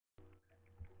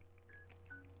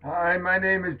Hi, my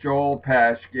name is Joel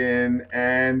Pashkin,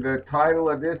 and the title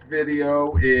of this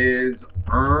video is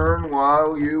Earn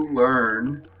While You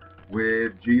Learn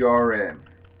with GRN.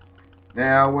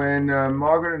 Now, when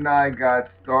Margaret and I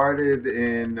got started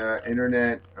in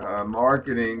internet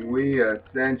marketing, we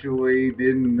essentially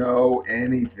didn't know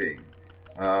anything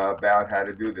about how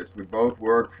to do this. We both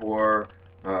worked for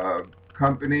uh,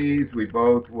 companies. We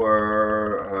both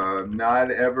were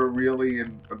not ever really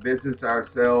in a business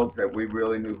ourselves that we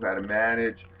really knew how to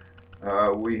manage.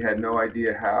 We had no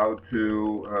idea how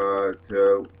to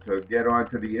get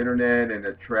onto the internet and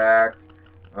attract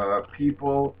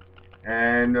people.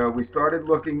 And we started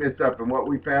looking this up, and what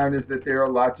we found is that there are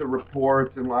lots of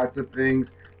reports and lots of things,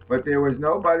 but there was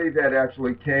nobody that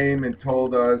actually came and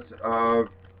told us of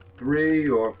 3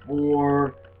 or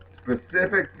 4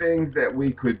 specific things that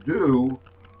we could do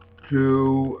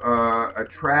to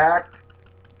attract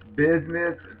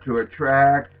business, to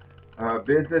attract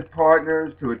business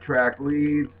partners, to attract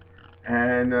leads,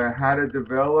 and how to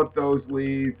develop those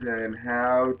leads and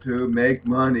how to make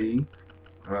money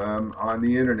on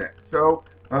the internet. So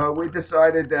we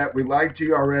decided that we like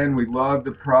GRN, we love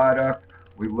the product,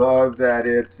 we love that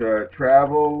it's a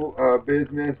travel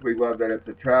business, we love that it's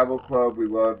a travel club, we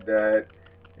love that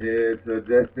it's a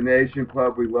destination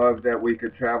club, we love that we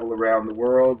could travel around the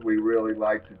world. We really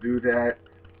like to do that.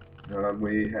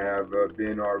 We have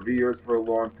been RVers for a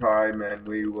long time, and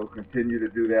we will continue to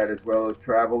do that as well as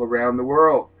travel around the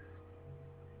world.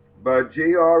 But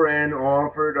GRN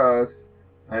offered us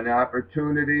an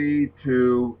opportunity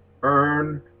to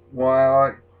earn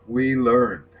while we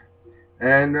learned.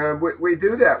 And we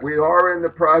do that. We are in the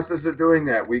process of doing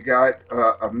that. We got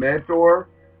a mentor.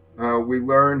 We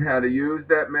learned how to use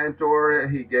that mentor.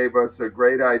 He gave us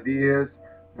great ideas.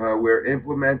 We're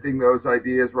implementing those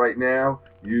ideas right now.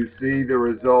 You see the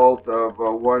result of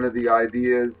one of the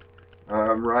ideas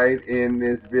right in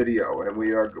this video, and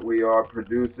we are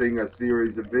producing a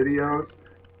series of videos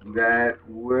that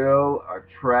will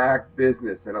attract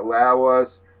business and allow us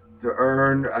to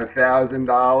earn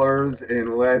 $1,000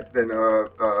 in less than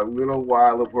a little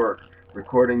while of work.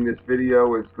 Recording this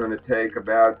video is going to take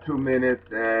about 2 minutes,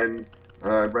 and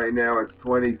right now it's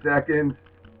 20 seconds.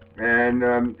 And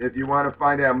if you want to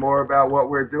find out more about what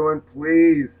we're doing,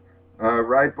 please,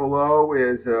 right below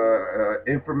is an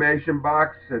information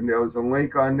box, and there's a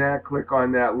link on that. Click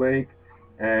on that link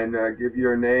and give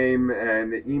your name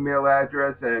and email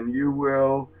address, and you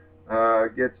will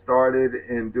get started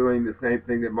in doing the same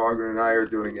thing that Margaret and I are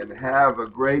doing, and have a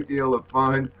great deal of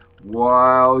fun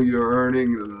while you're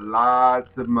earning lots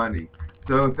of money.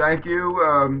 So thank you,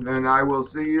 and I will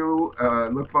see you.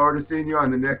 Look forward to seeing you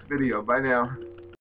on the next video. Bye now.